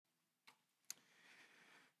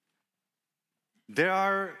There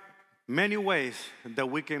are many ways that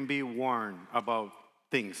we can be warned about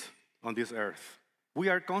things on this earth. We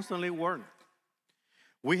are constantly warned.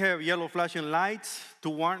 We have yellow flashing lights to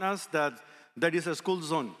warn us that there is a school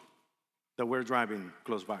zone that we're driving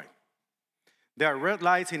close by. There are red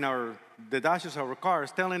lights in the dashes of our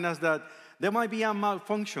cars telling us that there might be a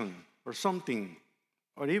malfunction or something,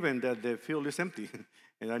 or even that the fuel is empty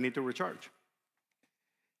and I need to recharge.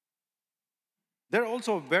 There are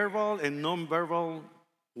also verbal and non-verbal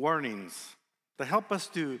warnings that help us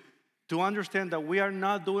to understand that we are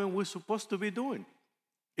not doing what we're supposed to be doing.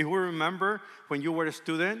 If we remember when you were a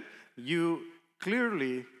student, you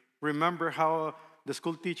clearly remember how the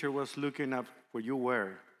school teacher was looking up where you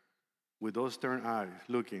were with those stern eyes,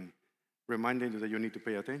 looking, reminding you that you need to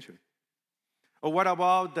pay attention. Or what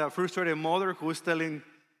about the frustrated mother who is telling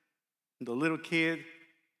the little kid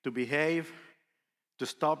to behave, to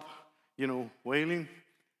stop, wailing,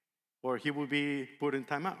 or he will be put in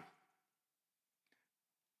timeout?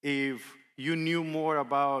 If you knew more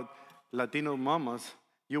about Latino mamas,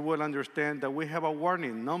 you will understand that we have a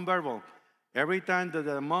warning, nonverbal. Every time that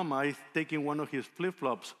the mama is taking one of his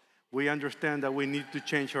flip-flops, we understand that we need to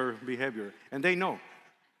change her behavior. And they know. Amen.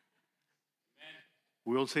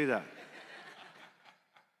 We'll see that.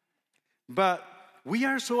 But we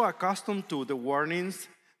are so accustomed to the warnings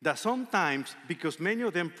that sometimes, because many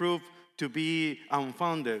of them prove to be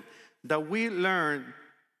unfounded, that we learn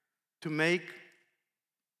to make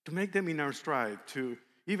them in our stride, to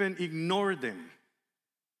even ignore them.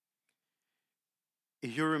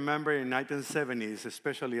 If you remember in 1970s,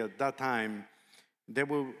 especially at that time, there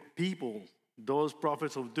were people, those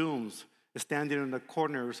prophets of dooms, standing on the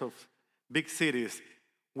corners of big cities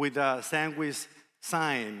with a sandwich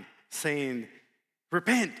sign saying,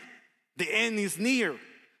 "Repent, the end is near,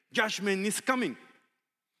 judgment is coming."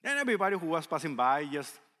 And everybody who was passing by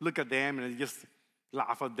just look at them and just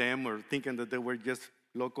laugh at them or thinking that they were just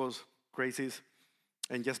locos, crazies,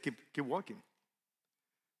 and just keep walking.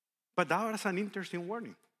 But that was an interesting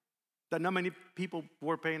warning that not many people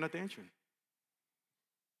were paying attention.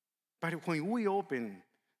 But when we open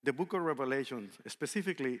the book of Revelation,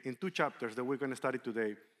 specifically in two chapters that we're going to study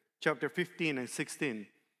today, chapter 15 and 16,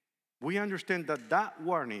 we understand that that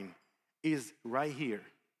warning is right here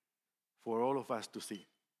for all of us to see.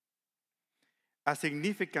 A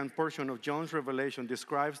significant portion of John's revelation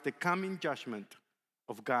describes the coming judgment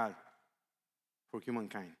of God for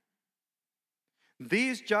humankind.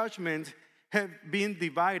 These judgments have been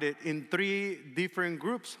divided in three different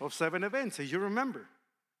groups of 7 events, as you remember.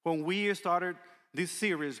 When we started this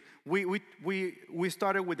series, we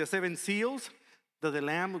started with the 7 seals that the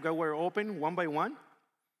Lamb were opened one by one.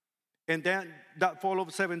 And then that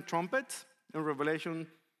followed 7 trumpets in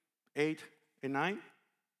Revelation 8 and 9.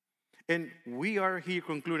 And we are here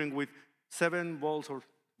concluding with 7 bowls of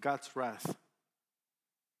God's wrath.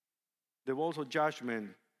 The bowls of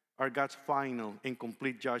judgment are God's final and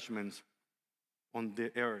complete judgments on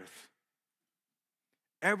the earth.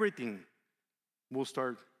 Everything will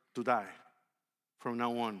start to die from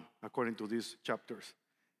now on, according to these chapters,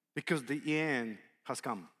 because the end has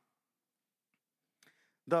come.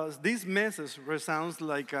 Thus, this message resounds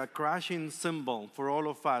like a crashing cymbal for all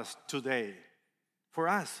of us today, for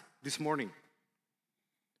us this morning.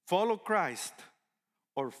 Follow Christ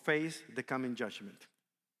or face the coming judgment.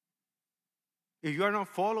 If you are not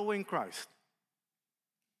following Christ,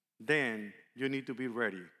 then you need to be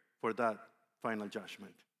ready for that final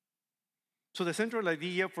judgment. So the central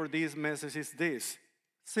idea for this message is this: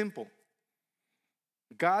 simple.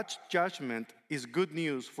 God's judgment is good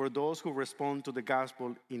news for those who respond to the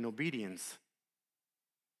gospel in obedience,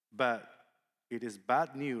 but it is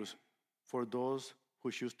bad news for those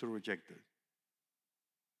who choose to reject it.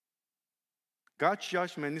 God's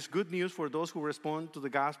judgment is good news for those who respond to the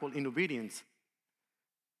gospel in obedience,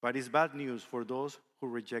 but it's bad news for those who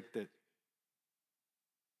reject it.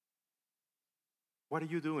 What are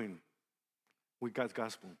you doing with God's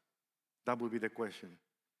gospel? That would be the question.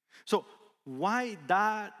 So, why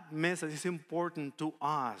that message is important to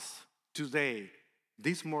us today,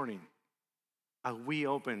 this morning, as we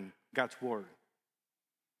open God's word?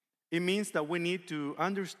 It means that we need to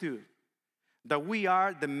understand that we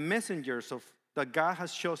are the messengers that God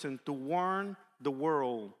has chosen to warn the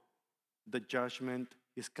world that judgment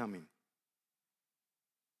is coming.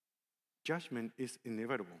 Judgment is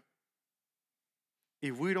inevitable.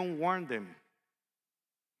 If we don't warn them,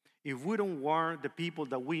 if we don't warn the people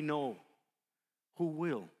that we know, who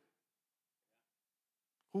will?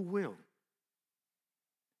 Who will?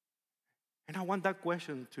 And I want that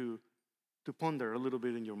question to ponder a little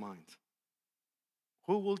bit in your minds.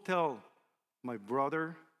 Who will tell my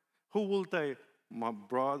brother? Who will tell my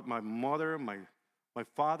brother, my mother, my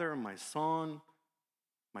father, my son,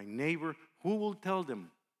 my neighbor? Who will tell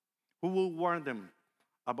them? Who will warn them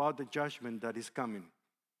about the judgment that is coming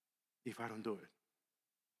if I don't do it?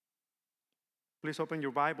 Please open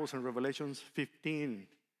your Bibles in Revelations 15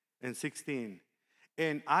 and 16.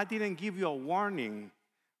 And I didn't give you a warning,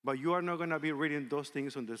 but you are not going to be reading those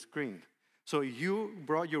things on the screen. So you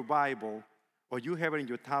brought your Bible, or you have it in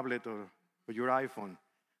your tablet or your iPhone.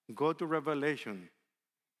 Go to Revelation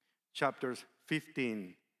chapters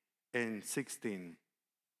 15 and 16.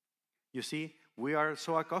 You see, we are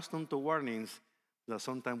so accustomed to warnings that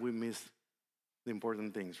sometimes we miss the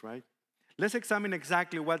important things, right? Let's examine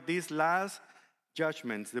exactly what these last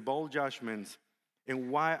judgments, the bowl judgments, and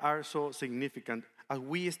why are so significant as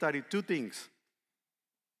we study two things.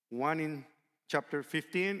 One in chapter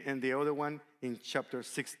 15 and the other one in chapter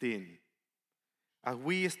 16. As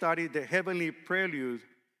we study the heavenly prelude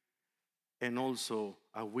and also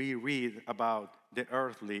as we read about the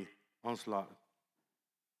earthly onslaught.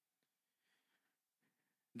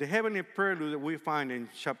 The heavenly prelude that we find in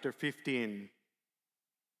chapter 15,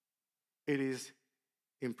 it is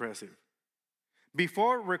impressive.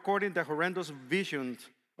 Before recording the horrendous visions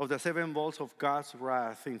of the seven bowls of God's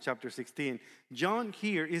wrath in chapter 16, John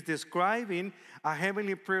here is describing a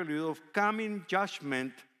heavenly prelude of coming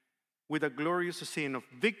judgment with a glorious scene of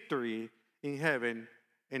victory in heaven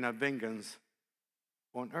and a vengeance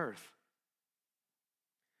on earth.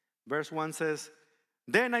 Verse 1 says,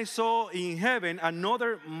 "Then I saw in heaven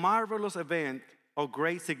another marvelous event of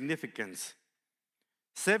great significance.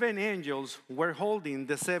 7 angels were holding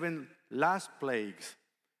the 7 last plagues,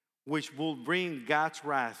 which will bring God's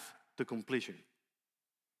wrath to completion."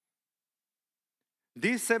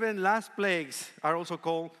 These 7 last plagues are also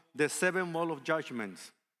called the 7 bowl of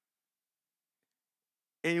judgments.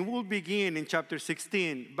 And it will begin in chapter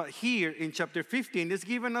 16, but here in chapter 15, it's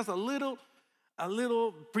given us a little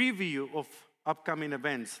preview of upcoming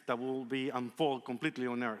events that will be unfold completely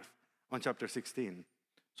on earth on chapter 16.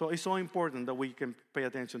 So it's so important that we can pay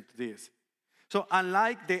attention to this. So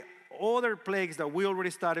unlike the other plagues that we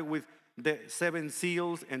already started with, the 7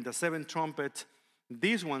 seals and the 7 trumpets,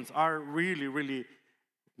 these ones are really, really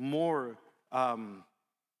more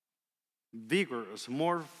vigorous,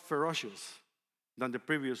 more ferocious than the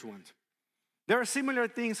previous ones. There are similar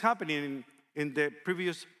things happening in the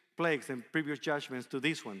previous plagues and previous judgments to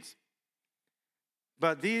these ones.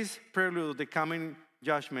 But this prelude, the coming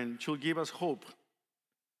judgment, should give us hope,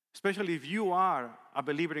 especially if you are a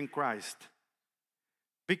believer in Christ,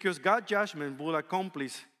 because God's judgment will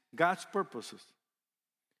accomplish God's purposes.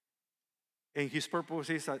 And His purpose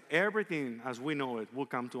is that everything as we know it will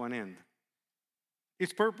come to an end.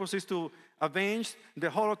 His purpose is to avenge the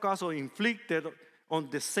Holocaust inflicted on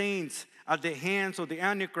the saints at the hands of the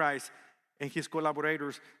Antichrist and his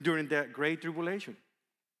collaborators during the Great Tribulation.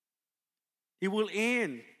 It will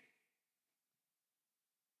end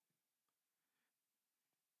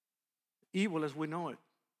evil as we know it,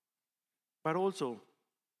 but also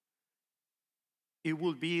it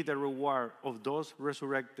will be the reward of those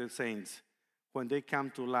resurrected saints when they come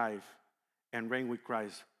to life and reign with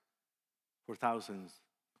Christ for thousands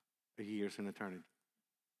of years in eternity.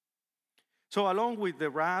 So along with the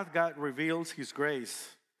wrath, God reveals His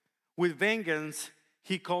grace. With vengeance,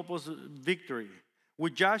 He couples victory.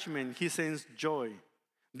 With judgment, He sends joy.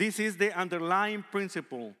 This is the underlying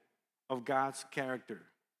principle of God's character,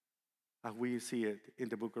 as we see it in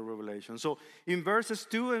the book of Revelation. So in verses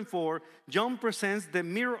 2 and 4, John presents the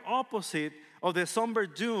mirror opposite of the somber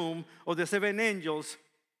doom of the 7 angels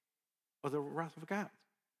of the wrath of God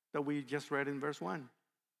that we just read in verse 1.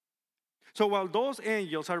 So while those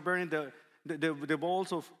angels are burning the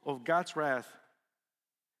bowls of God's wrath,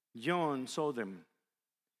 John saw them.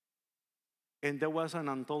 And there was an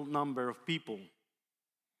untold number of people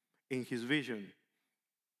in his vision.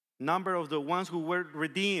 Number of the ones who were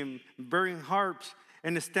redeemed, bearing harps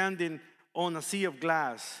and standing on a sea of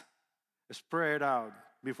glass spread out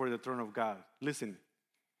before the throne of God. Listen,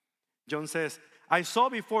 John says, "I saw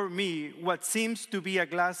before me what seems to be a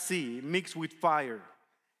glass sea mixed with fire."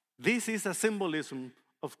 This is a symbolism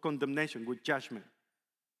of condemnation with judgment.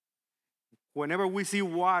 Whenever we see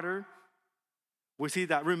water, we see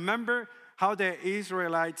that. Remember how the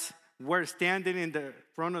Israelites were standing in the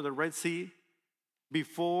front of the Red Sea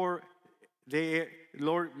before the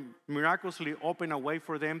Lord miraculously opened a way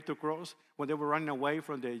for them to cross when they were running away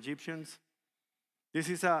from the Egyptians? This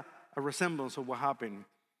is a resemblance of what happened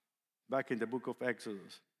back in the book of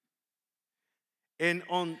Exodus. And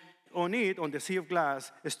on the sea of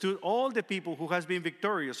glass, stood all the people who has been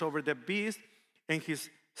victorious over the beast and his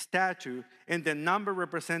statue and the number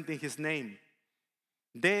representing his name.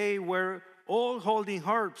 They were all holding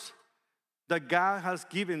harps that God has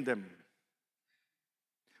given them.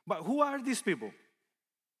 But who are these people?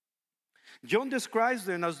 John describes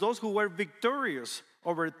them as those who were victorious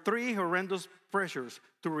over three horrendous pressures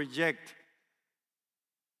to reject.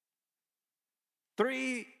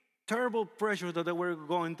 Three terrible pressures that they were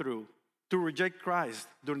going through to reject Christ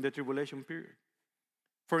during the tribulation period.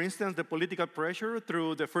 For instance, the political pressure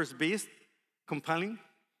through the first beast compelling.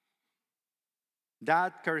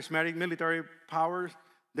 That charismatic military powers,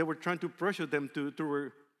 they were trying to pressure them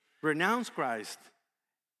to renounce Christ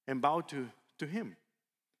and bow to him.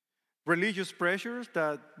 Religious pressures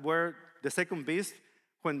that were the second beast,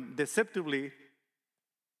 when deceptively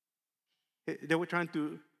they were trying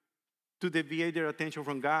to deviate their attention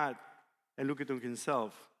from God and look at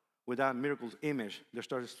himself with that miracles image. They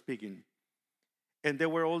started speaking. And they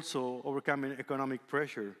were also overcoming economic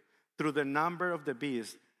pressure through the number of the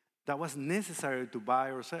beast that was necessary to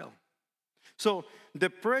buy or sell. So the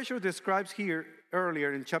pressure described here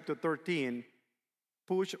earlier in chapter 13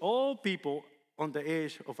 pushed all people on the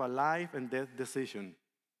edge of a life and death decision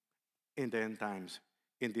in the end times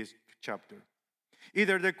in this chapter.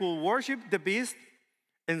 Either they could worship the beast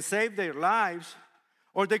and save their lives,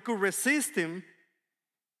 or they could resist him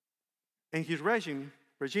and his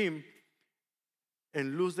regime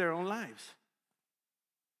and lose their own lives.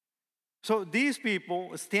 So these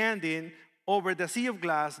people standing over the sea of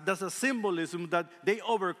glass, that's a symbolism that they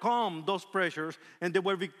overcome those pressures and they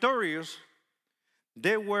were victorious.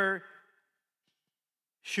 They were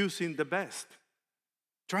choosing the best,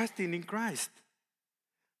 trusting in Christ.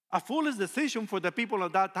 A foolish decision for the people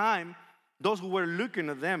at that time, those who were looking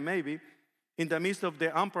at them maybe, in the midst of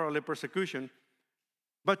the unparalleled persecution.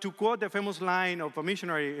 But to quote the famous line of a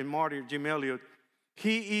missionary and martyr, Jim Elliot,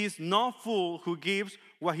 he is no fool who gives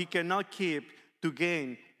what he cannot keep to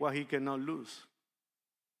gain what he cannot lose.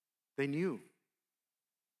 They knew.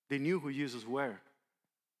 They knew who Jesus were.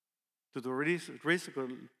 To the risk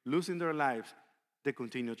of losing their lives, they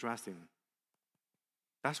continue trusting.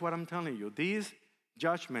 That's what I'm telling you. These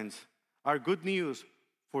judgments are good news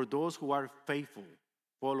for those who are faithful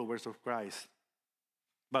followers of Christ,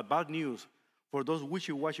 but bad news for those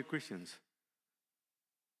wishy-washy Christians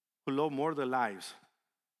who love more their lives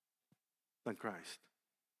than Christ.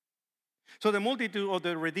 So the multitude of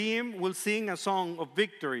the redeemed will sing a song of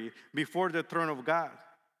victory before the throne of God.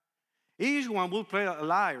 Each one will play a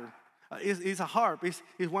lyre. It's a harp.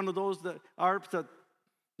 It's one of those harps that,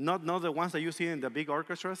 not the ones that you see in the big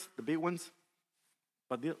orchestras, the big ones,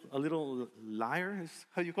 but a little lyre is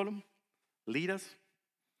how you call them? Liras.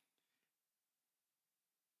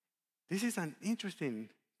 This is an interesting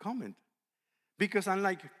comment because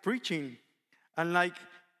unlike preaching, unlike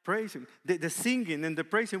praising, the singing and the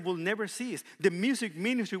praising will never cease. The music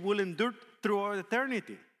ministry will endure throughout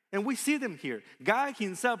eternity. And we see them here. God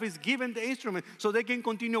himself is given the instrument so they can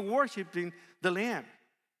continue worshiping the Lamb.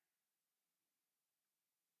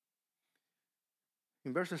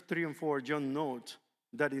 In verses 3 and 4, John notes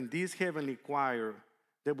that in this heavenly choir,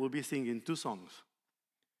 they will be singing two songs.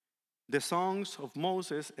 The songs of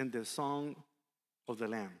Moses and the song of the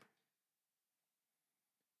Lamb.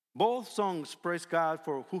 Both songs praise God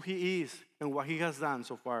for who he is and what he has done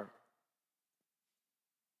so far.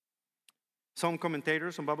 Some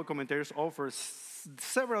Bible commentators offer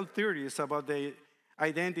several theories about the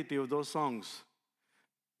identity of those songs.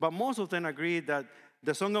 But most of them agree that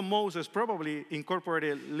the Song of Moses probably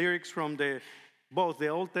incorporated lyrics from both the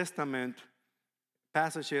Old Testament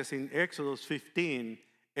passages in Exodus 15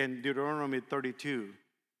 and Deuteronomy 32.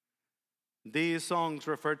 These songs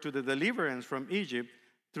refer to the deliverance from Egypt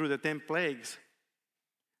through the 10 plagues,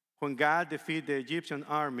 when God defeated the Egyptian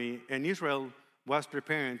army and Israel was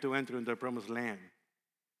preparing to enter into the promised land.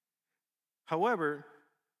 However,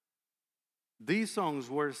 these songs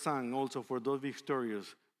were sung also for those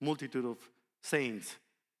victorious multitude of saints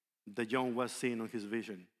that John was seeing on his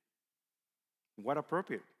vision. What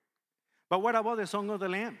appropriate. But what about the Song of the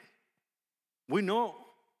Lamb? We know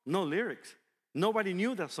no lyrics. Nobody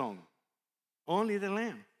knew that song. Only the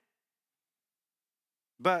Lamb.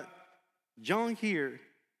 But John here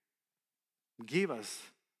gives us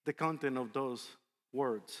the content of those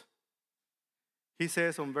words. He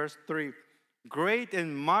says on verse 3, "Great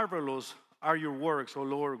and marvelous are your works, O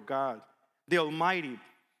Lord God, the Almighty.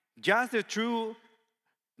 Just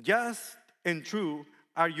and true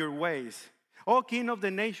are your ways. O King of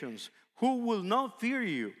the nations, who will not fear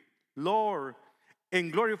you, Lord,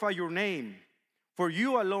 and glorify your name? For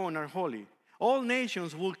you alone are holy. All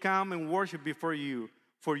nations will come and worship before you,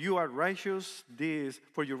 for your righteous deeds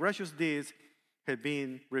have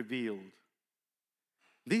been revealed."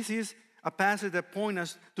 This is a passage that points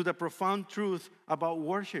us to the profound truth about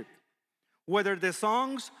worship. Whether the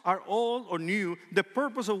songs are old or new, the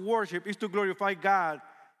purpose of worship is to glorify God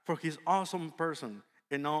for his awesome person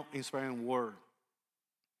and awe-inspiring word.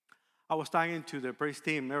 I was talking to the praise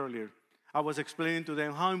team earlier. I was explaining to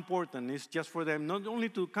them how important it is just for them not only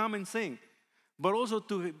to come and sing, but also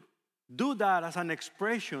to do that as an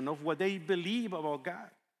expression of what they believe about God.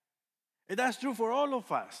 And that's true for all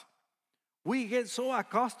of us. We get so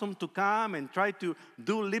accustomed to come and try to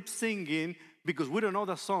do lip singing because we don't know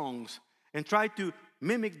the songs and try to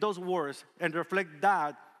mimic those words and reflect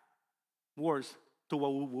that words to what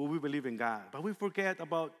we believe in God. But we forget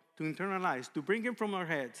about to internalize, to bring it from our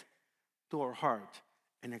heads to our heart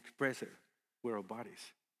and express it with our bodies.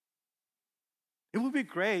 It would be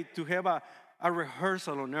great to have a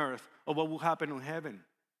rehearsal on earth of what will happen in heaven.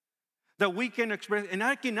 That we can express, and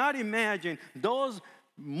I cannot imagine those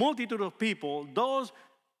multitude of people, those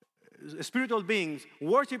spiritual beings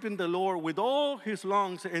worshiping the Lord with all his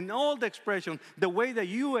lungs and all the expression, the way that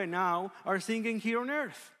you and now are singing here on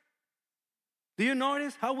earth. Do you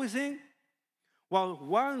notice how we sing? While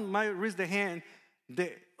one might raise the hand,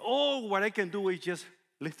 all what I can do is just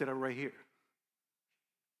lift it up right here.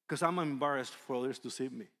 Because I'm embarrassed for others to see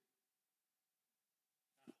me.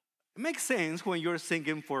 It makes sense when you're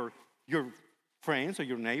singing for your friends or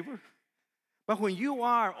your neighbor. But when you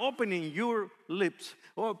are opening your lips,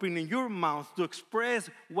 opening your mouth to express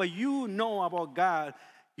what you know about God,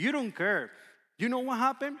 you don't care. You know what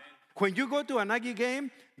happened? When you go to a Nike game,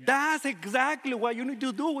 that's exactly what you need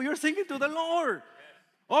to do when you're singing to the Lord.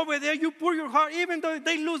 Over there, you pour your heart. Even though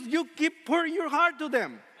they lose, you keep pouring your heart to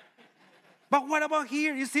them. But what about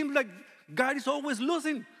here? It seems like God is always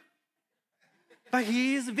losing. But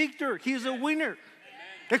he is victor. He is a winner.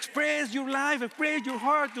 Express your life, express your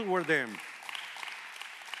heart toward them.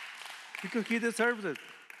 Because he deserves it.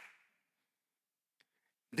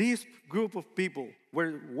 This group of people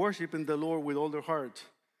were worshiping the Lord with all their hearts.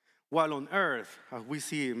 While on earth, as we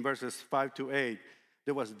see in verses 5 to 8,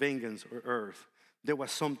 there was vengeance on earth. There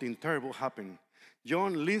was something terrible happening.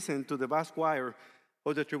 John listened to the vast choir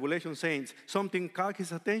of the tribulation saints. Something caught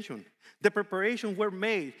his attention. The preparations were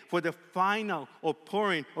made for the final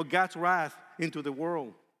outpouring of God's wrath into the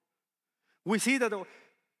world. We see that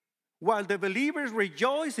while the believers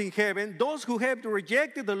rejoice in heaven, those who have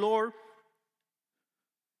rejected the Lord,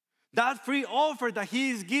 that free offer that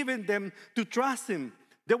he is giving them to trust him,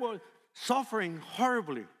 they were suffering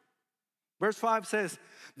horribly. Verse 5 says,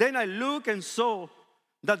 "Then I looked and saw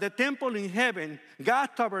that the temple in heaven,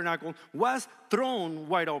 God's tabernacle, was thrown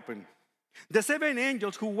wide open. The 7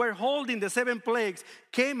 angels who were holding the 7 plagues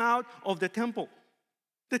came out of the temple."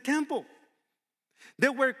 The temple. They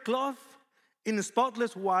were clothed in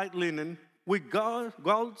spotless white linen with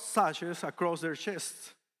gold sashes across their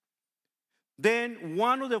chests. Then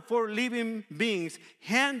one of the 4 living beings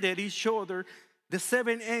handed each other the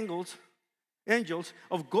 7 angels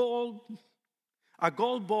of gold, a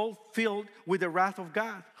gold bowl filled with the wrath of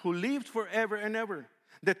God, who lives forever and ever.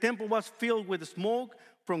 The temple was filled with smoke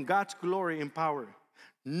from God's glory and power.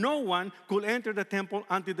 No one could enter the temple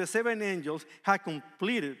until the 7 angels had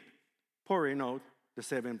completed pouring out the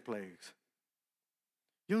 7 plagues.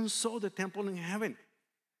 You saw the temple in heaven,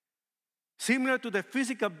 similar to the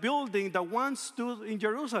physical building that once stood in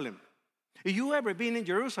Jerusalem. If you ever been in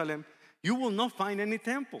Jerusalem, you will not find any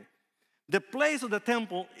temple. The place of the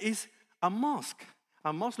temple is a mosque,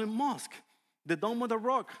 a Muslim mosque, the Dome of the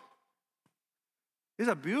Rock. It's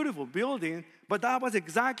a beautiful building, but that was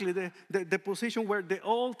exactly the position where the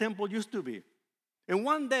old temple used to be. And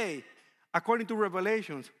one day, according to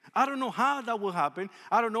Revelations, I don't know how that will happen.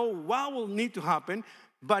 I don't know what will need to happen.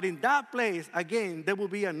 But in that place, again, there will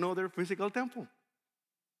be another physical temple.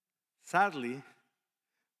 Sadly,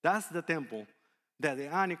 that's the temple that the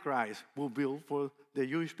Antichrist will build for the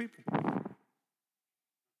Jewish people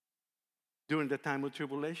during the time of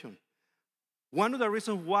tribulation. One of the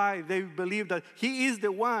reasons why they believe that he is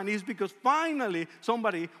the one is because finally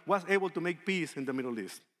somebody was able to make peace in the Middle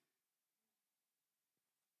East.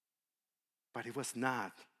 But it was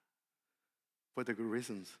not for the good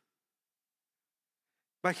reasons.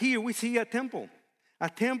 But here we see a temple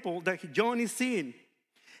that John is seeing.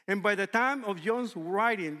 And by the time of John's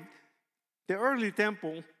writing, the early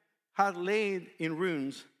temple had lain in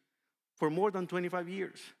ruins for more than 25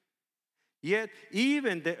 years. Yet,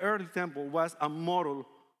 even the early temple was a model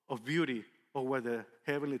of beauty of what the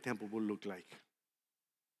heavenly temple would look like.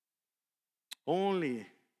 Only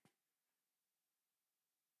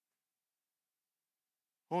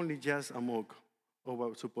just a mock of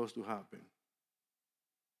what was supposed to happen.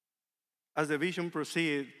 As the vision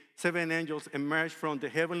proceeded, 7 angels emerged from the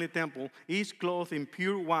heavenly temple, each clothed in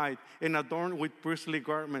pure white and adorned with priestly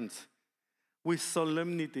garments. With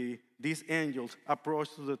solemnity, these angels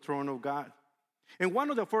approached to the throne of God. And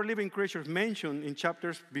one of the 4 living creatures mentioned in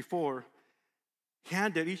chapters before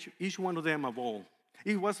handed each one of them a bowl.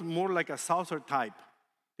 It was more like a saucer type.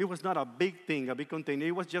 It was not a big thing, a big container.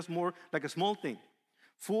 It was just more like a small thing,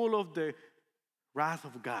 full of the wrath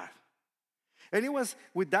of God. And it was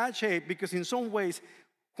with that shape because in some ways,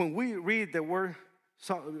 when we read the word,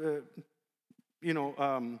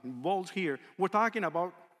 bowls here, we're talking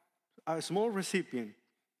about a small recipient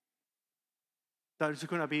that is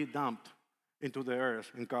going to be dumped into the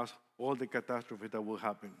earth and cause all the catastrophe that will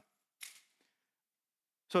happen.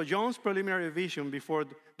 So John's preliminary vision before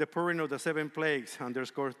the pouring of the 7 plagues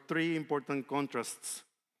underscores 3 important contrasts.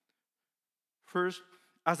 First,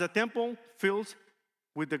 as the temple fills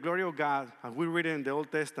with the glory of God, as we read in the Old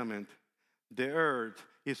Testament, the earth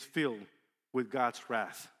is filled with God's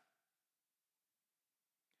wrath.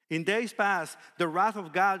 In days past, the wrath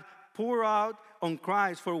of God poured out on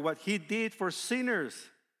Christ for what he did for sinners.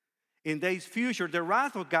 In days future, the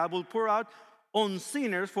wrath of God will pour out on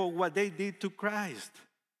sinners for what they did to Christ.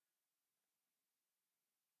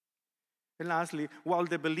 And lastly, while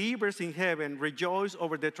the believers in heaven rejoice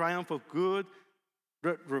over the triumph of good,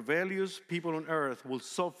 rebellious people on earth will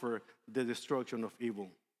suffer the destruction of evil.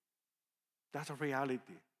 That's a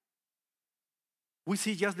reality. We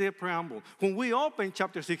see just the preamble. When we open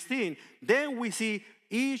chapter 16, then we see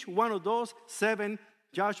each one of those 7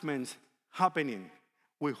 judgments happening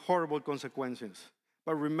with horrible consequences.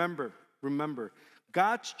 But remember,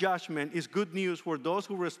 God's judgment is good news for those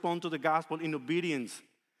who respond to the gospel in obedience,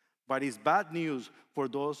 but it's bad news for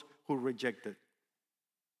those who reject it.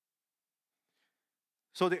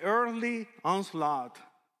 So the earthly onslaught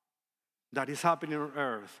that is happening on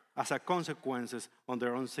earth as a consequence on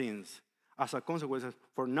their own sins, as a consequence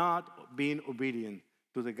for not being obedient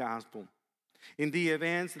to the gospel. In the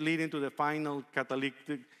events leading to the final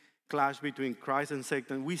catalytic clash between Christ and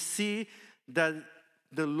Satan, we see that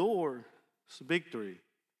the Lord's victory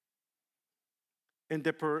and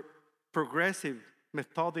the progressive,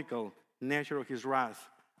 methodical nature of his wrath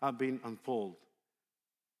have been unfolded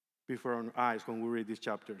before our eyes when we read these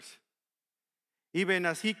chapters. Even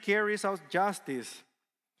as he carries out justice,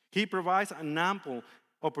 he provides an ample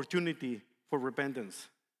opportunity for repentance.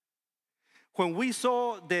 When we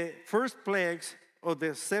saw the first plagues of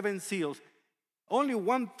the 7 seals, only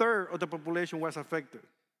 1/3 of the population was affected,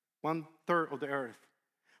 1/3 of the earth.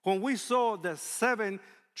 When we saw the 7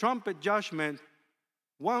 trumpet judgment,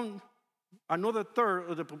 another 1/3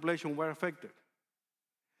 of the population were affected.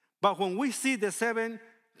 But when we see the 7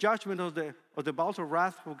 judgment of the bowls of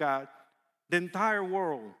wrath of God, the entire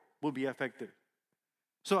world will be affected.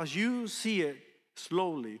 So as you see it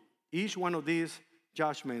slowly, each one of these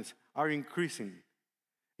judgments are increasing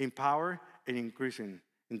in power and increasing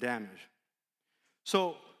in damage.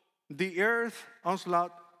 So the earth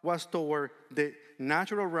onslaught was toward the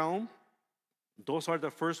natural realm. Those are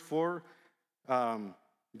the first 4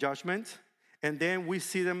 judgments. And then we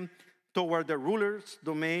see them toward the ruler's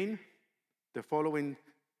domain, the following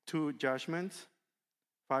 2 judgments,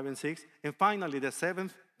 5 and 6. And finally, the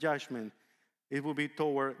 7th judgment, it will be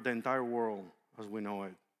toward the entire world as we know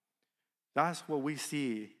it. That's what we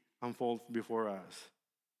see unfold before us.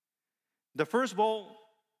 The first bowl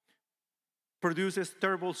produces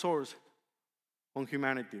terrible sores on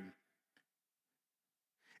humanity.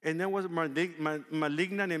 And there was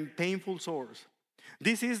malignant and painful sores.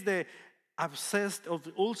 This is the abscess of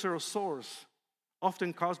ulcerous sores,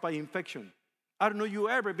 often caused by infection. I don't know if you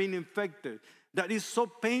ever been infected. That is so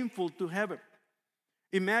painful to have it.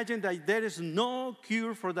 Imagine that there is no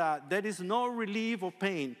cure for that. There is no relief of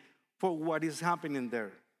pain for what is happening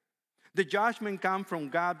there. The judgment comes from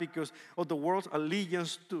God because of the world's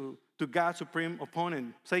allegiance to God's supreme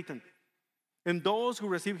opponent, Satan. And those who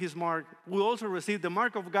receive his mark will also receive the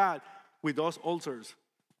mark of God with those ulcers.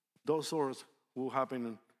 Those sores will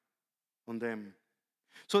happen on them.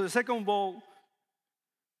 So the second bowl,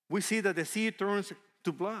 we see that the sea turns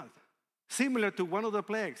to blood, similar to one of the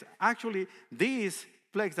plagues. Actually, these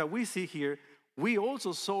plagues that we see here, we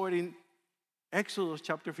also saw it in Exodus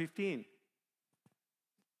chapter 15.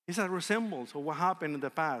 It's a resemblance of what happened in the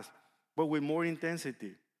past, but with more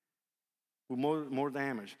intensity, with more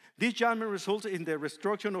damage. This judgment results in the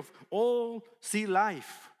destruction of all sea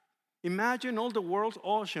life. Imagine all the world's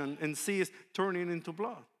ocean and seas turning into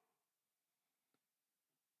blood.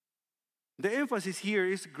 The emphasis here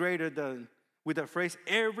is greater than with the phrase,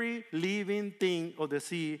 every living thing of the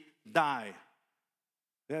sea die.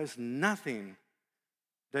 There is nothing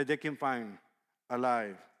that they can find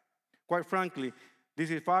alive Quite frankly, this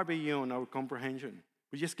is far beyond our comprehension.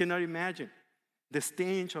 We just cannot imagine. The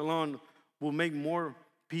stench alone will make more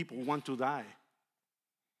people want to die.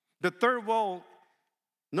 The third bowl,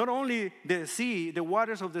 not only the sea, the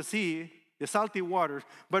waters of the sea, the salty waters,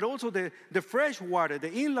 but also the fresh water,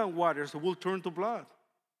 the inland waters will turn to blood.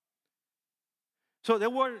 So there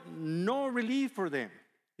were no relief for them.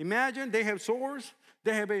 Imagine they have sores,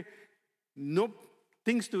 they have no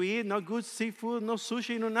things to eat, no good seafood, no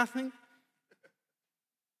sushi, no nothing.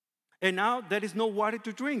 And now there is no water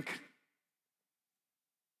to drink.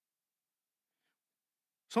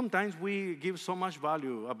 Sometimes we give so much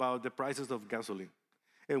value about the prices of gasoline.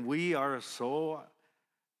 And we are so,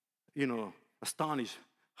 astonished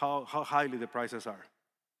how highly the prices are.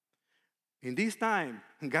 In this time,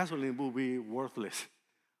 gasoline will be worthless.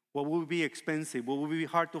 What will be expensive, what will be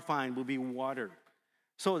hard to find, will be water.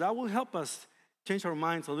 So that will help us change our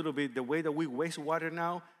minds a little bit. The way that we waste water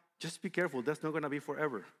now, just be careful. That's not going to be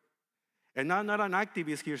forever. And not an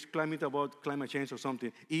activist here claiming about climate change or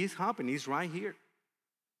something. It is happening. It's right here.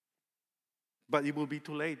 But it will be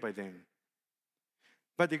too late by then.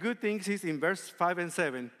 But the good thing is in verse 5 and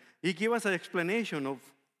 7, he gives us an explanation of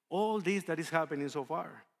all this that is happening so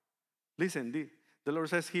far. Listen, the Lord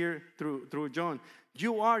says here through John,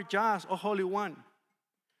 you are just, O Holy One,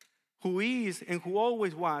 who is and who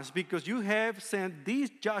always was, because you have sent these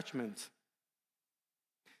judgments.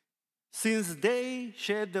 Since they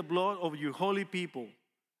shed the blood of your holy people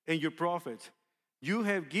and your prophets, you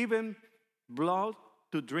have given blood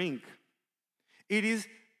to drink. It is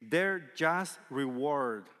their just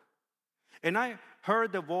reward. And I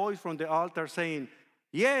heard the voice from the altar saying,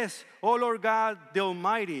 yes, O Lord God, the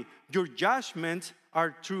Almighty, your judgments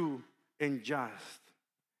are true and just.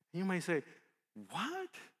 You might say, what?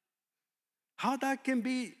 How that can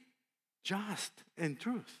be just and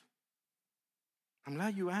truth? I'm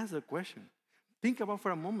glad you asked that question. Think about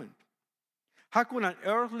for a moment. How could an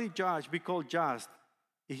earthly judge be called just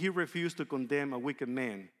if he refused to condemn a wicked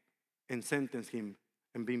man and sentence him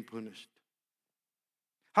and being punished?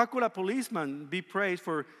 How could a policeman be praised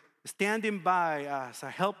for standing by as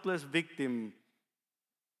a helpless victim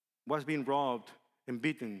was being robbed and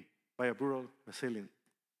beaten by a brutal assailant?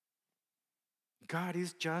 God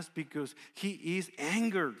is just because he is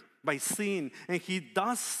angered by sin and he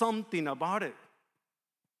does something about it.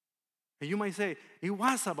 And you might say, it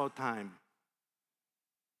was about time.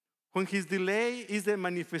 When his delay is the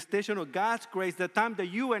manifestation of God's grace, the time that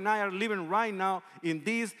you and I are living right now in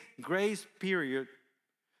this grace period,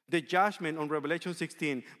 the judgment on Revelation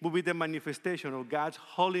 16 will be the manifestation of God's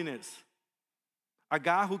holiness. A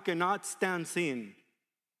God who cannot stand sin.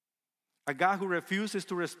 A God who refuses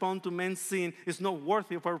to respond to men's sin is not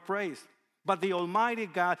worthy of our praise. But the Almighty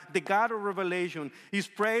God, the God of Revelation, is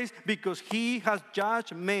praised because he has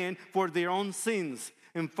judged men for their own sins.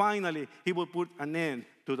 And finally, he will put an end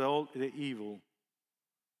to all the evil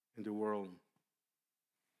in the world.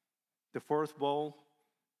 The fourth bowl,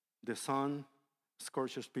 the sun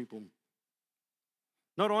scorches people.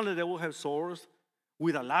 Not only they will have sores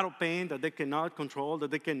with a lot of pain that they cannot control, that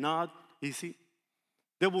they cannot easy.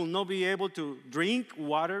 They will not be able to drink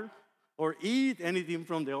water or eat anything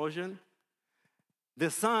from the ocean. The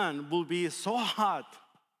sun will be so hot.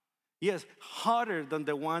 Yes, hotter than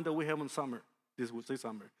the one that we have in summer. This will say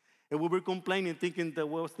summer. And we were complaining, thinking that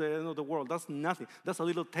was the end of the world. That's nothing. That's a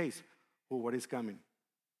little taste of what is coming.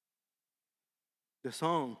 The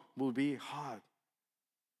sun will be hot.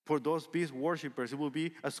 For those beast worshippers, it will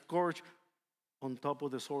be a scourge on top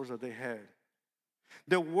of the sores that they had.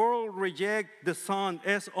 The world reject the Son,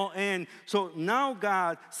 S-O-N. So now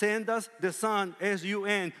God sent us the Son,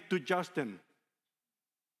 S-U-N, to judge them.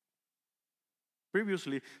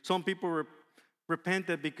 Previously, some people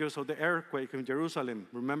repented because of the earthquake in Jerusalem.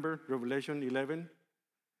 Remember Revelation 11?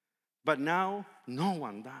 But now, no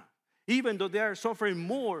one does. Even though they are suffering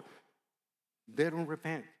more, they don't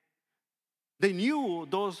repent. They knew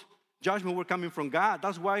those judgments were coming from God.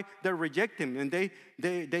 That's why they reject him and they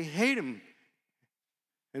hate him.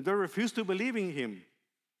 And they refuse to believe in him.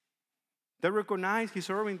 They recognize his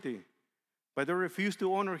sovereignty, but they refuse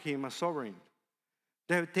to honor him as sovereign.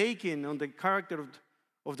 They have taken on the character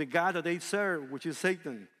of the God that they serve, which is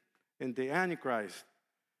Satan and the Antichrist.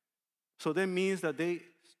 So that means that they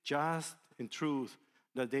just in truth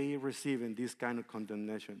that they receive in this kind of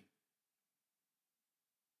condemnation.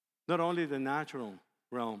 Not only the natural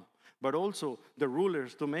realm, but also the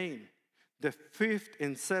ruler's domain. The fifth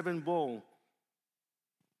and seventh bowl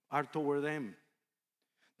are toward them.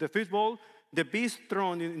 The fifth bowl, the beast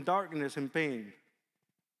thrown in darkness and pain.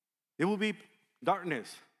 It will be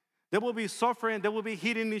darkness. They will be suffering. They will be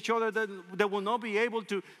hitting each other. They will not be able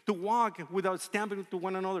to walk without stamping to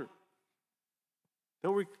one another.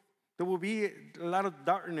 There will be a lot of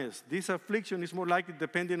darkness. This affliction is more likely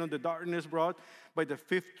depending on the darkness brought by the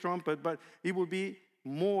fifth trumpet, but it will be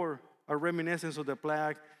more a reminiscence of the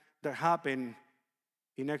plague that happened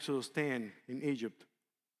in Exodus 10 in Egypt.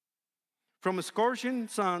 From a scorching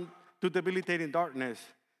sun to debilitating darkness,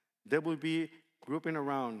 they will be grouping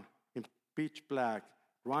around in pitch black,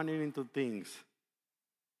 running into things,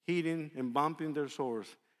 hitting and bumping their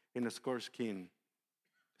swords in a scorched skin.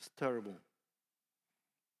 It's terrible.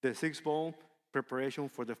 The sixth bowl, preparation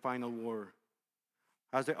for the final war.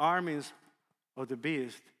 As the armies of the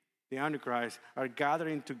beast, the Antichrist, are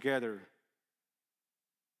gathering together,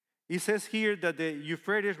 it says here that the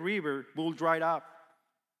Euphrates River will dry up.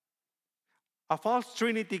 A false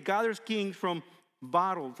trinity gathers kings from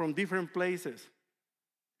battle, from different places.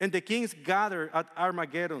 And the kings gather at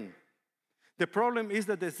Armageddon. The problem is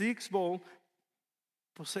that the sixth bowl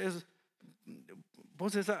possesses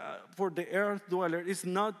for the earth dweller is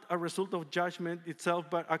not a result of judgment itself,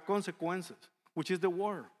 but a consequences, which is the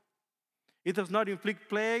war. It does not inflict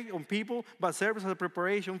plague on people, but serves as a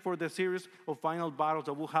preparation for the series of final battles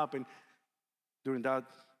that will happen during that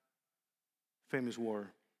famous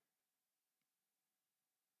war.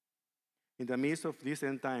 In the midst of this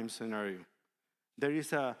end time scenario, there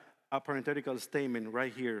is a parenthetical statement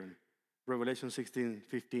right here, Revelation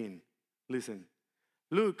 16:15. Listen.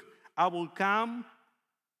 Look, I will come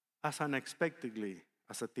as unexpectedly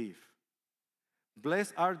as a thief.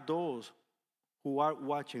 Blessed are those who are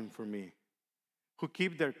watching for me, who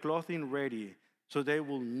keep their clothing ready so they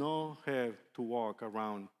will not have to walk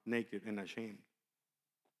around naked and ashamed.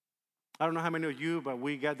 I don't know how many of you, but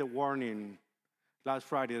we got the warning last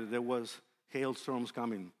Friday that there was hailstorms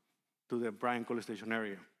coming to the Bryan College Station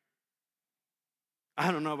area.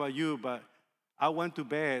 I don't know about you, but I went to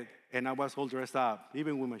bed and I was all dressed up,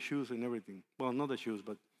 even with my shoes and everything. Well, not the shoes,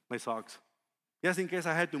 but my socks. Just in case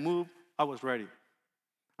I had to move, I was ready.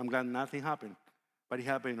 I'm glad nothing happened, but it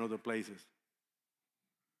happened in other places.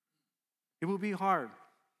 It will be hard.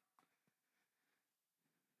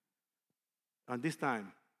 And this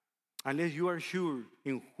time, unless you are sure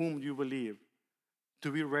in whom you believe,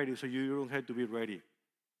 to be ready so you don't have to be ready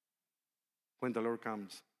when the Lord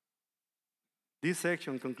comes. This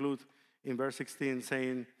section concludes in verse 16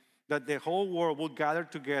 saying that the whole world will gather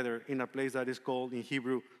together in a place that is called in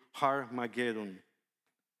Hebrew Armageddon.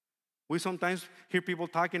 We sometimes hear people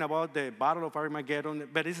talking about the Battle of Armageddon,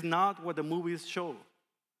 but it's not what the movies show.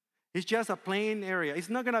 It's just a plain area. It's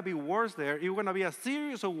not going to be wars there. It's going to be a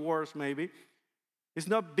series of wars maybe. It's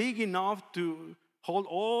not big enough to hold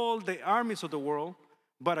all the armies of the world,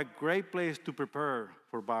 but a great place to prepare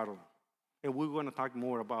for battle. And we're going to talk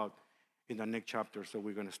more about in the next chapters that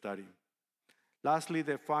we're going to study. Lastly,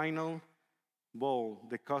 the final bowl,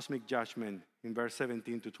 the cosmic judgment in verse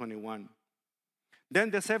 17 to 21. Then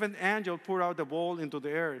the seventh angel poured out the bowl into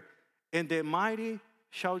the earth, and the mighty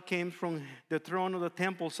shout came from the throne of the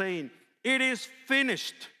temple saying, "It is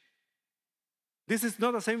finished." This is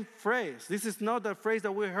not the same phrase. This is not the phrase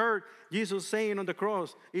that we heard Jesus saying on the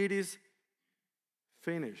cross. It is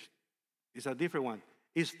finished. It's a different one.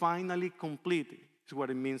 It's finally complete, is what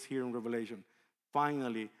it means here in Revelation.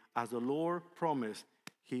 Finally, as the Lord promised,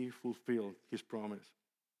 he fulfilled his promise.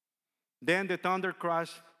 Then the thunder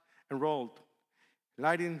crashed and rolled,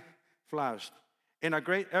 lightning flashed, and a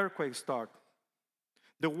great earthquake struck.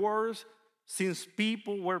 The worst since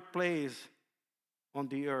people were placed on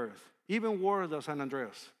the earth, even worse than San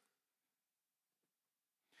Andreas.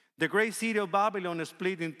 The great city of Babylon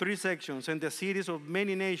split in 3 sections, and the cities of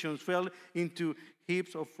many nations fell into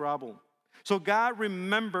heaps of rubble. So God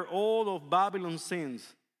remembered all of Babylon's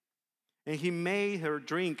sins, and he made her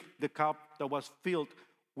drink the cup that was filled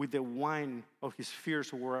with the wine of his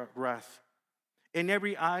fierce wrath. And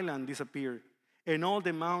every island disappeared, and all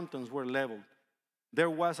the mountains were leveled. There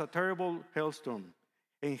was a terrible hailstorm,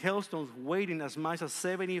 and hailstones weighing as much as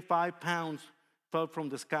 75 pounds fell from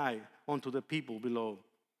the sky onto the people below.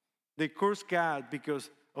 They cursed God because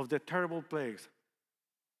of the terrible plagues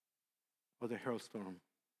of the hailstorm,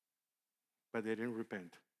 but they didn't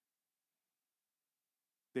repent.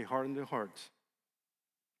 They hardened their hearts.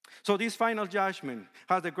 So this final judgment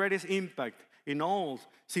has the greatest impact in all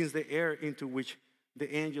since the air into which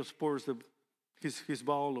the angels pours his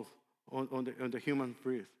bowl on the human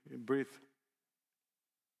breath.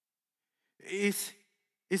 It's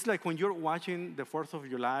like when you're watching the 4th of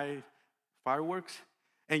July fireworks,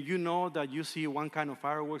 and you know that you see one kind of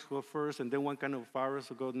fireworks go first, and then one kind of fireworks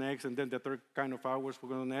will go next, and then the third kind of fireworks will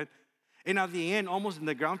go next. And at the end, almost in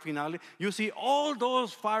the grand finale, you see all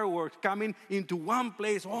those fireworks coming into one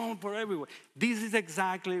place, all for everywhere. This is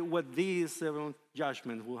exactly what these 7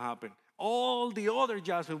 judgments will happen. All the other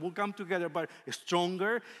judgments will come together, but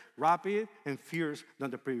stronger, rapid, and fierce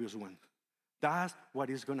than the previous one. That's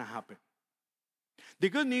what is going to happen. The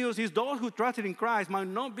good news is those who trusted in Christ might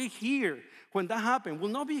not be here when that happens. Will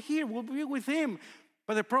not be here. Will be with Him.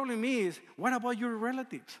 But the problem is, what about your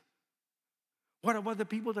relatives? What about the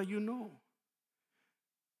people that you know?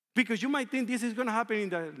 Because you might think this is going to happen in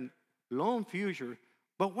the long future,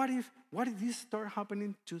 but what if this start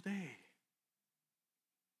happening today?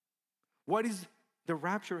 What if the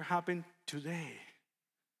rapture happen today?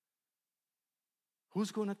 Who's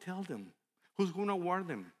going to tell them? Who's going to warn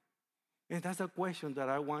them? And that's a question that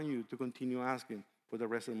I want you to continue asking for the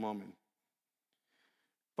rest of the moment.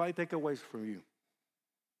 5 takeaways from you.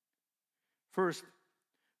 First,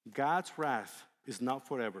 God's wrath is not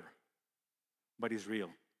forever, but it's real.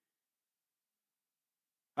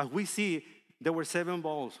 As we see, there were 7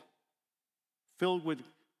 bowls filled with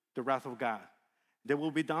the wrath of God. They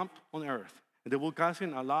will be dumped on earth, and they will cause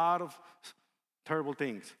in a lot of terrible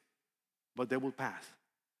things, but they will pass.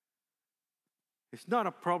 It's not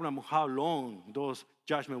a problem of how long those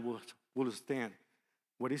judgments will stand.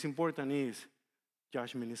 What is important is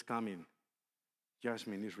judgment is coming.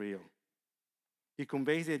 Judgment is real. It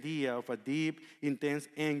conveys the idea of a deep, intense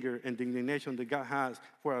anger and indignation that God has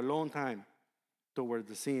for a long time toward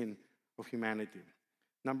the sin of humanity.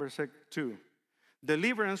 Number 2,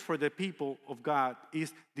 deliverance for the people of God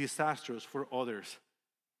is disastrous for others.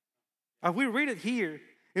 As we read it here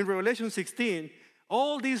in Revelation 16,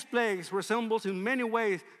 all these plagues resembles in many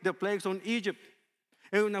ways the plagues on Egypt.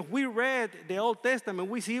 And as we read the Old Testament,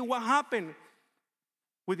 we see what happened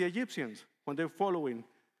with the Egyptians when they're following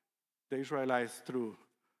the Israelites through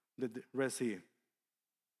the Red Sea.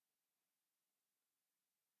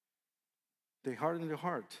 They hardened their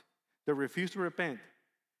heart. They refused to repent.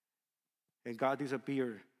 And God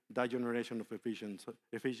disappeared that generation of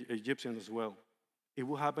Egyptians as well. It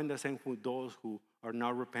will happen the same with those who are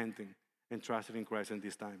not repenting and trusting in Christ in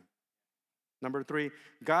this time. Number 3,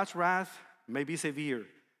 God's wrath may be severe,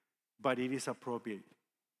 but it is appropriate.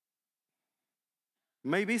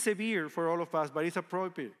 May be severe for all of us, but it's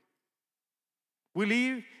appropriate. We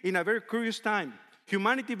live in a very curious time.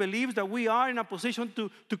 Humanity believes that we are in a position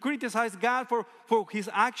to criticize God for His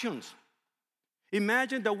actions.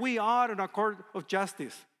 Imagine that we are in a court of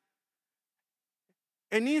justice.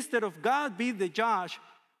 And instead of God being the judge,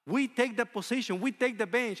 we take the position, we take the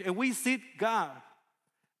bench, and we sit God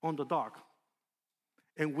on the dock.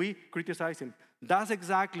 And we criticize Him. That's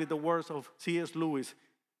exactly the words of C.S. Lewis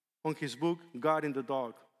on his book, God in the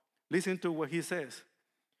Dock. Listen to what he says.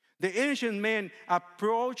 The ancient men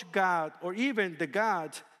approach God, or even the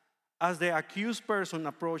gods, as the accused person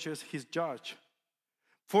approaches his judge.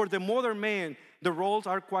 For the modern man, the roles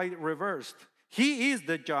are quite reversed. He is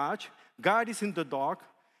the judge, God is in the dock,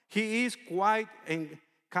 He is quite a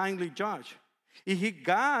kindly judge.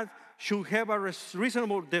 God should have a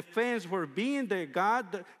reasonable defense for being the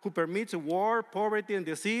God who permits war, poverty, and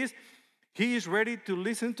disease. He is ready to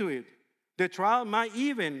listen to it. The trial might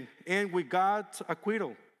even end with God's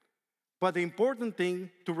acquittal. But the important thing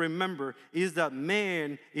to remember is that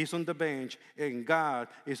man is on the bench and God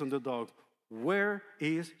is on the dock. Where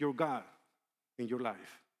is your God in your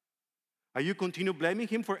life? Are you continue blaming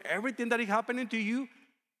Him for everything that is happening to you?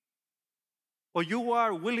 Or you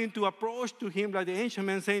are willing to approach to Him like the ancient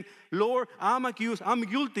man saying, Lord, I'm accused, I'm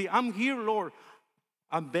guilty, I'm here, Lord.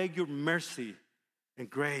 I beg your mercy and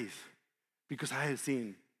grace because I have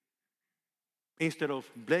sinned. Instead of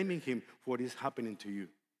blaming Him for what is happening to you.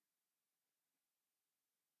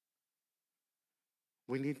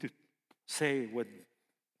 We need to say what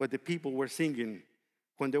the people were singing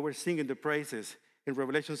when they were singing the praises in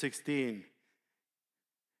Revelation 16.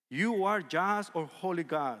 You are just or holy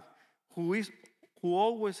God, who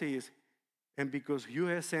always is, and because you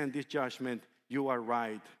have sent this judgment, you are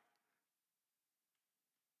right.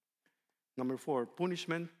 Number 4,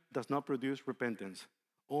 punishment does not produce repentance.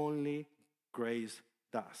 Only grace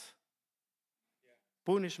does.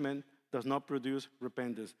 Punishment does not produce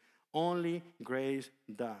repentance. Only grace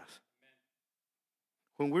does.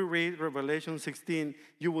 When we read Revelation 16,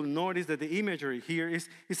 you will notice that the imagery here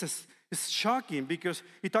is shocking because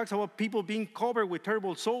it talks about people being covered with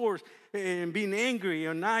terrible sores and being angry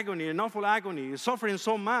and agony, and awful agony, suffering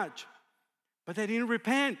so much. But they didn't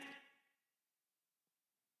repent.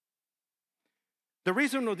 The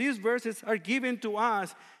reason of these verses are given to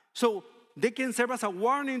us so they can serve as a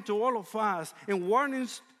warning to all of us, and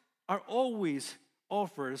warnings are always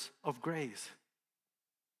offers of grace.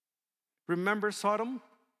 Remember Sodom?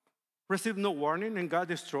 Received no warning and God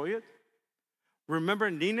destroyed it.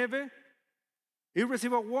 Remember Nineveh? It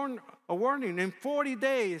received a warning. In 40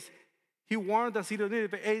 days, he warned the city of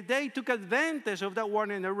Nineveh. And they took advantage of that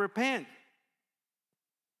warning and repent.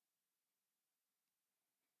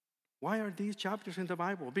 Why are these chapters in the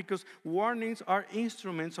Bible? Because warnings are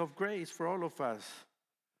instruments of grace for all of us,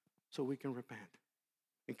 so we can repent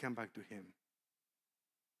and come back to him.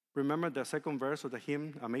 Remember the second verse of the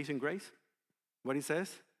hymn, Amazing Grace? What it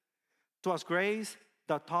says? "'Twas grace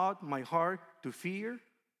that taught my heart to fear."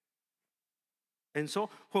 And so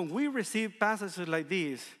when we receive passages like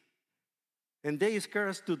this, and they scare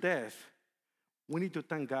us to death, we need to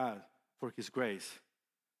thank God for his grace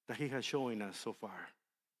that he has shown us so far.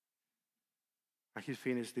 And he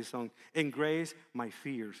finished this song, "In grace my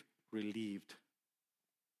fears relieved."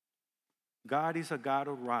 God is a God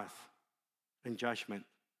of wrath and judgment.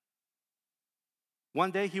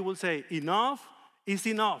 One day he will say, enough is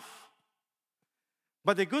enough.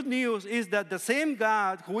 But the good news is that the same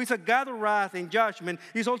God who is a God of wrath and judgment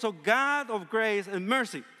is also God of grace and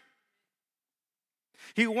mercy.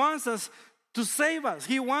 He wants us to save us.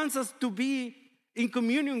 He wants us to be in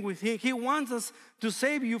communion with him. He wants us to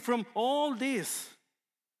save you from all this.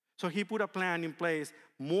 So he put a plan in place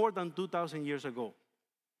more than 2,000 years ago.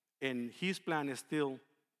 And his plan is still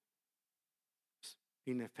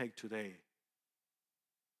in effect today.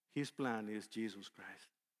 His plan is Jesus Christ,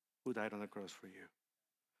 who died on the cross for you.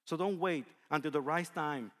 So don't wait until the right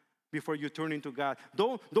time before you turn into God.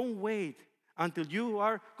 Don't wait until you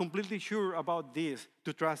are completely sure about this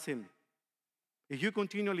to trust him. If you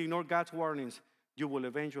continually ignore God's warnings, you will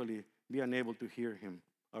eventually be unable to hear him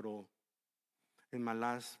at all. And my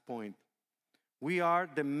last point, we are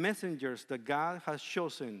the messengers that God has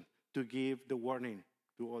chosen to give the warning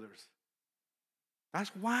to others.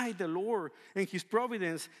 That's why the Lord in his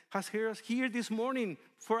providence has us here this morning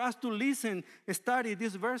for us to listen and study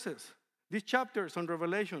these verses, these chapters on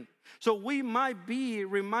Revelation. So we might be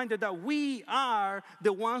reminded that we are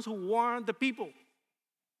the ones who warn the people.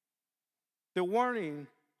 The warning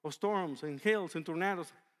of storms and hails and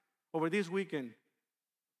tornadoes over this weekend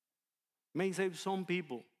may save some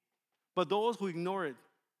people, but those who ignore it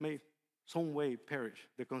may some way perish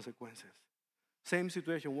the consequences. Same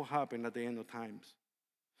situation will happen at the end of times.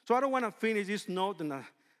 So I don't want to finish this note in a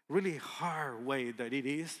really hard way that it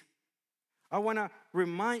is. I want to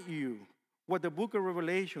remind you what the book of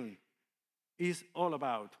Revelation is all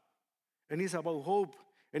about. And it's about hope,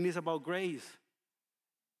 and it's about grace,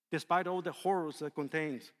 despite all the horrors that it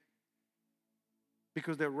contains.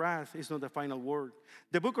 Because the wrath is not the final word.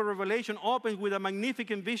 The book of Revelation opens with a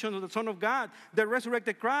magnificent vision of the Son of God, the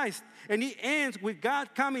resurrected Christ. And it ends with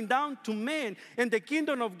God coming down to men, and the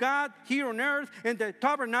kingdom of God here on earth, and the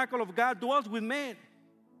tabernacle of God dwells with men.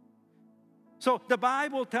 So the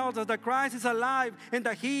Bible tells us that Christ is alive, and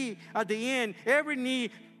that he, at the end, every knee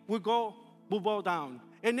will bow down.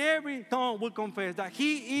 And every tongue will confess that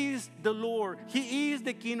he is the Lord. He is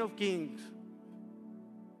the King of kings.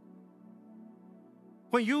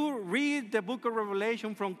 When you read the book of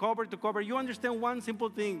Revelation from cover to cover, you understand one simple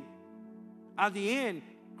thing. At the end,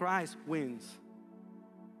 Christ wins,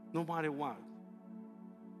 no matter what.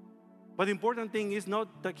 But the important thing is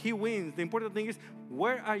not that he wins. The important thing is,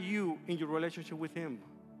 where are you in your relationship with him?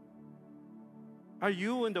 Are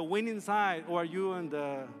you on the winning side, or are you on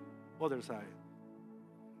the other side?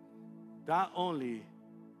 That only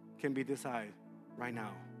can be decided right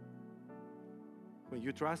now. When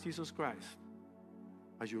you trust Jesus Christ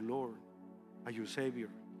as your Lord, as your Savior,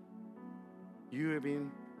 you have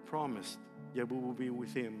been promised that we will be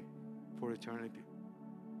with him for eternity.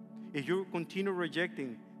 If you continue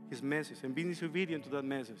rejecting his message and being disobedient to that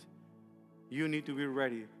message, you need to be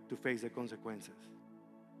ready to face the consequences.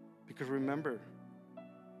 Because remember,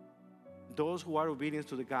 those who are obedient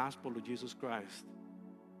to the gospel of Jesus Christ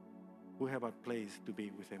will have a place to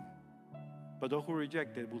be with him. But those who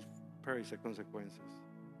reject it will perish the consequences.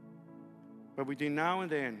 But between now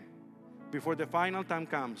and then, before the final time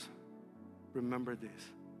comes, remember this.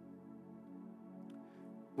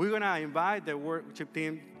 We're going to invite the worship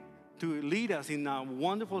team to lead us in a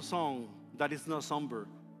wonderful song that is not somber.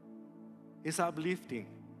 It's uplifting,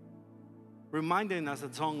 reminding us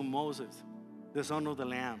of the song of Moses, the son of the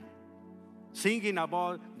Lamb, singing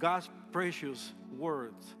about God's precious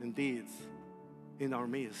words and deeds in our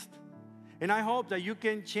midst. And I hope that you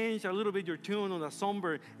can change a little bit your tune on the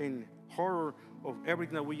somber and horror of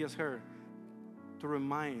everything that we just heard, to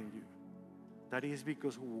remind you that it is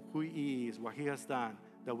because of who he is, what he has done,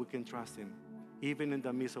 that we can trust him, even in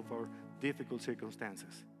the midst of our difficult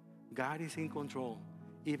circumstances. God is in control,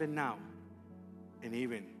 even now, and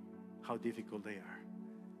even how difficult they are.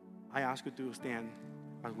 I ask you to stand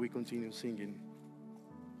as we continue singing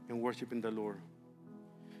and worshiping the Lord.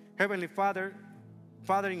 Heavenly Father,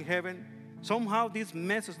 Father in heaven, somehow this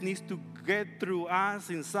message needs to get through us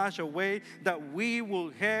in such a way that we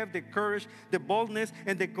will have the courage, the boldness,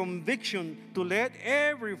 and the conviction to let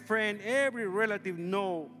every friend, every relative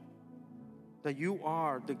know that you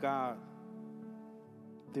are the God,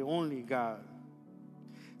 the only God.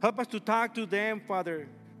 Help us to talk to them, Father,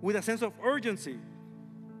 with a sense of urgency,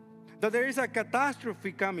 that there is a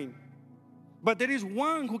catastrophe coming, but there is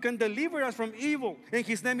one who can deliver us from evil, and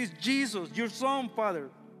his name is Jesus, your Son, Father.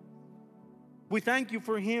 We thank you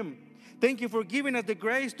for him. Thank you for giving us the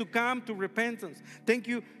grace to come to repentance. Thank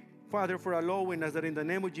you, Father, for allowing us that in the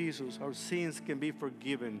name of Jesus, our sins can be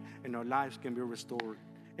forgiven and our lives can be restored.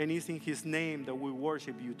 And it's in his name that we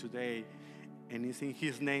worship you today. And it's in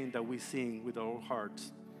his name that we sing with our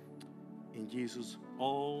hearts. In Jesus,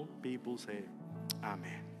 all people say,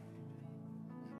 Amen.